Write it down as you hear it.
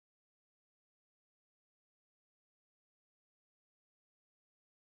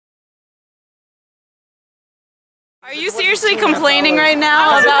Are you seriously complaining right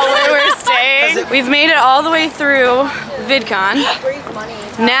now about where we're staying? We've made it all the way through VidCon.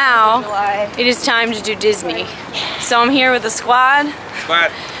 Now it is time to do Disney. So I'm here with the squad.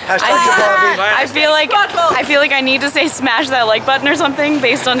 I feel like I need to say smash that like button or something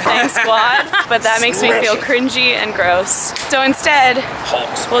based on saying squad, but that makes me feel cringy and gross. So instead,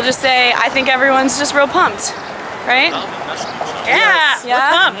 we'll just say I think everyone's just real pumped, right? Yeah,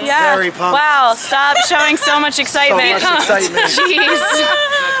 we're pumped. Yeah. Very pumped. Wow, stop showing so much excitement. So much excitement. Jeez.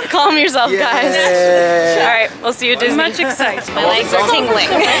 Calm yourself, guys. Alright, we'll see you at Disney. Much excitement. My legs are tingling.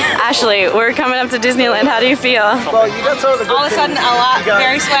 Ashley, we're coming up to Disneyland. How do you feel? Well, you got some of the good All of a sudden,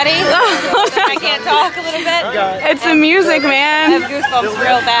 very sweaty. I can't talk a little bit. It's the music, man. I have goosebumps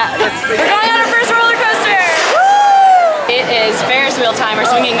real bad. We're going on our first roller coaster! It is Ferris wheel time, or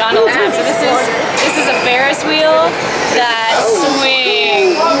swinging gondola time. So this is a Ferris wheel that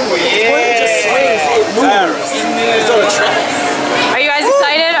swings. It just swings, it moves. It's on a track. Are you guys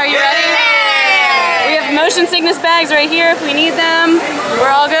excited? Are you ready? We have motion sickness bags right here if we need them.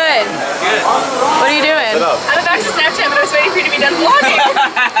 We're all good. What are you doing? I'm about to Snapchat, but I was waiting for you to be done vlogging.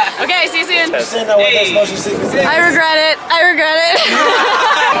 Okay, see you soon. Hey. I regret it. I regret it.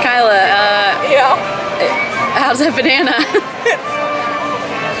 Kyla, how's that banana?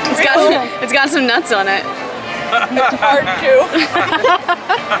 It's got some nuts on it. Hard to. Is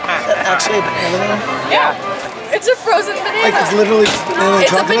that actually a banana? Yeah. It's a frozen banana. Like it's literally just banana and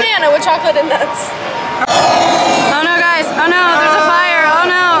It's chocolate? a banana with chocolate and nuts. Oh no, guys! Oh no! There's a fire! Oh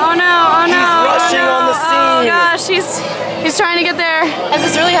no! Oh no! Oh no! He's rushing on the scene. Oh gosh! He's trying to get there.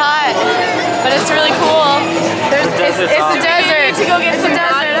 It's really hot, but it's really cool. It's a desert. To go get some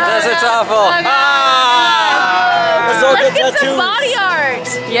desert. Desert's awful. Let's get some body art.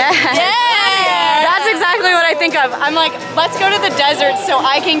 Yeah. That's exactly what I think of. I'm like, let's go to the desert so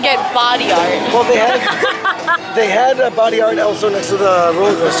I can get body art. Well, they had a body art also next to the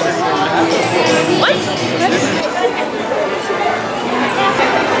roller coaster. What?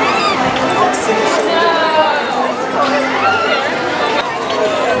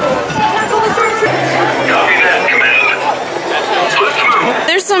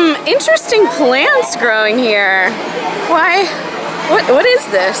 There's some interesting plants growing here. Why? What is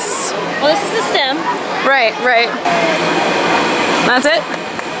this? Well, this is the stem. Right. That's it?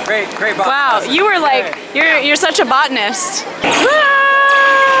 Great botanist. Wow, you were like, you're such a botanist.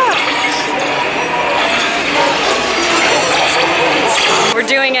 We're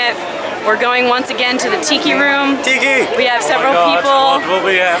doing it. We're going once again to the Tiki Room. Tiki! We have several What people. will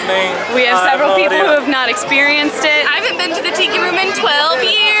be happening? We have several people who have not experienced it. I haven't been to the Tiki Room in 12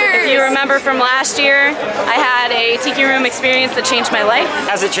 years. If you remember from last year, I had a Tiki Room experience that changed my life.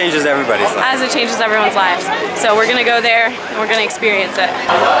 As it changes everybody's life. As it changes everyone's lives. So we're gonna go there and we're gonna experience it.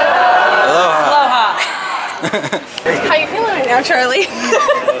 Aloha. How you feeling right now, Charlie?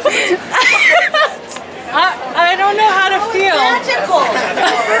 I don't know how to feel. Magical.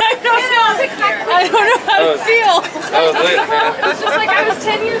 I don't know how to feel. It's just like I was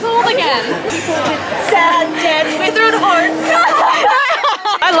 10 years old again. Sad, dead, withered hearts.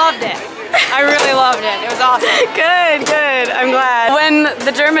 I loved it. I really loved it. It was awesome. Good. I'm glad. When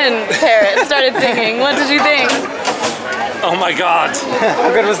the German parrot started singing, what did you think? Oh my god.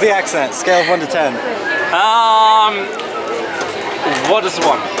 How good was the accent? Scale of 1 to 10. What is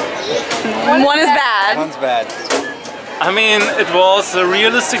 1? 1 is bad. 1's bad. I mean, it was a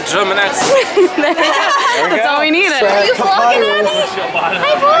realistic German accent. That's all we needed. Are you vlogging, Abby?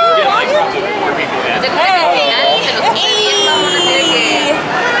 Hi,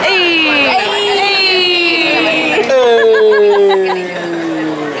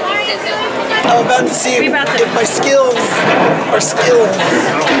 I'm about to see if my skills are skills.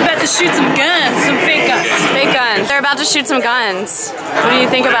 We're about to shoot some guns, some fake guns. Fake guns. They're about to shoot some guns. What do you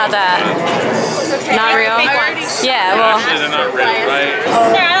think about that? Not real? Yeah, well. They're not real, right?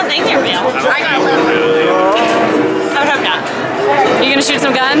 I don't think they're real. I got one. I hope not. You gonna shoot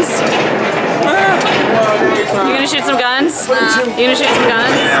some guns? You gonna shoot some guns? You gonna shoot some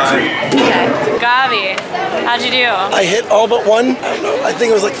guns? Okay. Gavi, how'd you do? I hit all but one. I don't know. I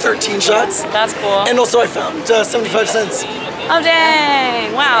think it was like 13 shots. That's cool. And also I found 75 cents. Oh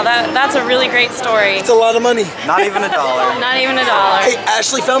dang! Wow, that's a really great story. It's a lot of money. Not even $1. Not even $1. Hey,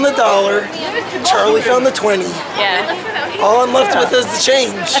 Ashley found the $1. Charlie found the 20. Yeah. All I'm left with is the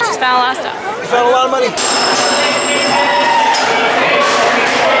change. Just found a lot of stuff. We found a lot of money.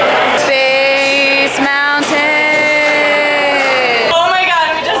 Space Mountain. Oh my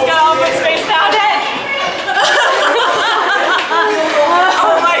god, we just got off with Space Mountain.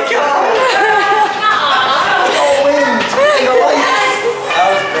 Oh my god. The wind and the lights. That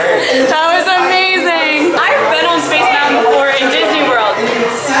was great. That was amazing. I've been on Space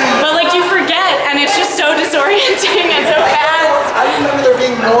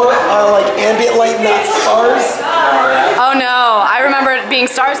Stars? Oh no, I remember it being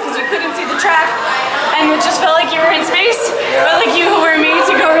stars because you couldn't see the track and it just felt like you were in space, but like you were made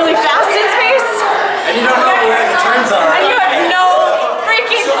to go really fast in space. And you don't know where the turns are. And you have no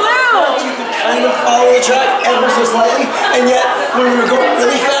freaking clue. You could kind of follow the track ever so slightly, and yet when we were going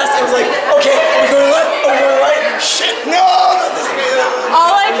really fast, it was like, okay, we're going left, we're going right. Shit, no, not this way.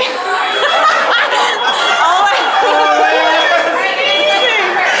 All I can... all I...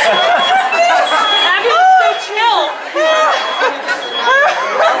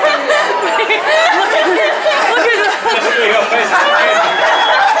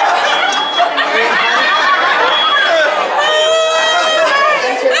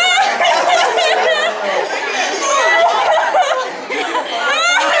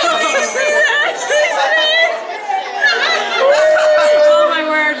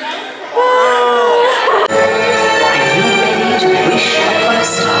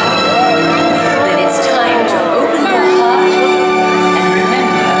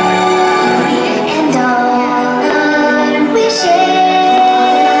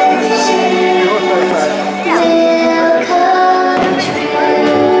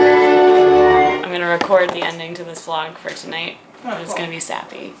 The ending to this vlog for tonight. It's gonna be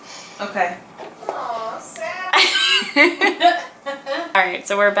sappy. Okay. Alright,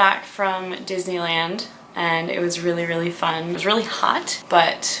 so we're back from Disneyland and it was really fun. It was really hot,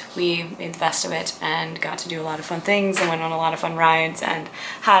 but we made the best of it and got to do a lot of fun things and went on a lot of fun rides and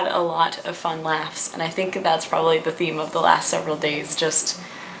had a lot of fun laughs. And I think that's probably the theme of the last several days, just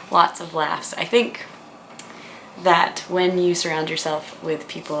lots of laughs. I think that when you surround yourself with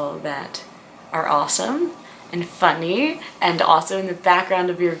people that are awesome and funny and also in the background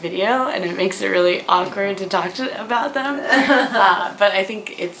of your video, and it makes it really awkward to talk about them. But I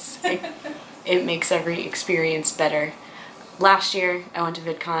think it makes every experience better. Last year I went to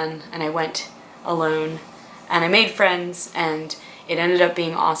VidCon and I went alone and I made friends and it ended up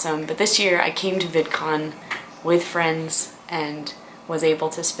being awesome. But this year I came to VidCon with friends and was able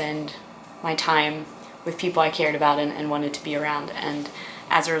to spend my time with people I cared about and wanted to be around. And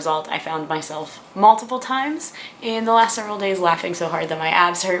as a result, I found myself multiple times in the last several days laughing so hard that my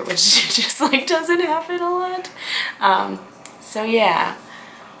abs hurt, which just like doesn't happen a lot. So yeah,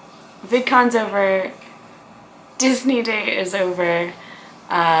 VidCon's over, Disney Day is over,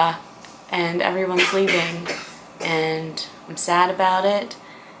 and everyone's leaving, and I'm sad about it,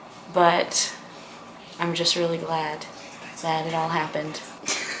 but I'm just really glad that it all happened.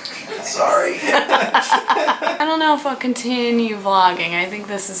 Sorry. I don't know if I'll continue vlogging. I think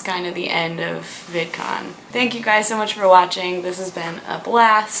this is kind of the end of VidCon. Thank you guys so much for watching. This has been a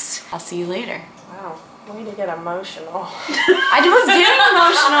blast. I'll see you later. Wow, way to get emotional. I was getting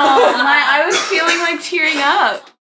emotional. I was feeling like tearing up.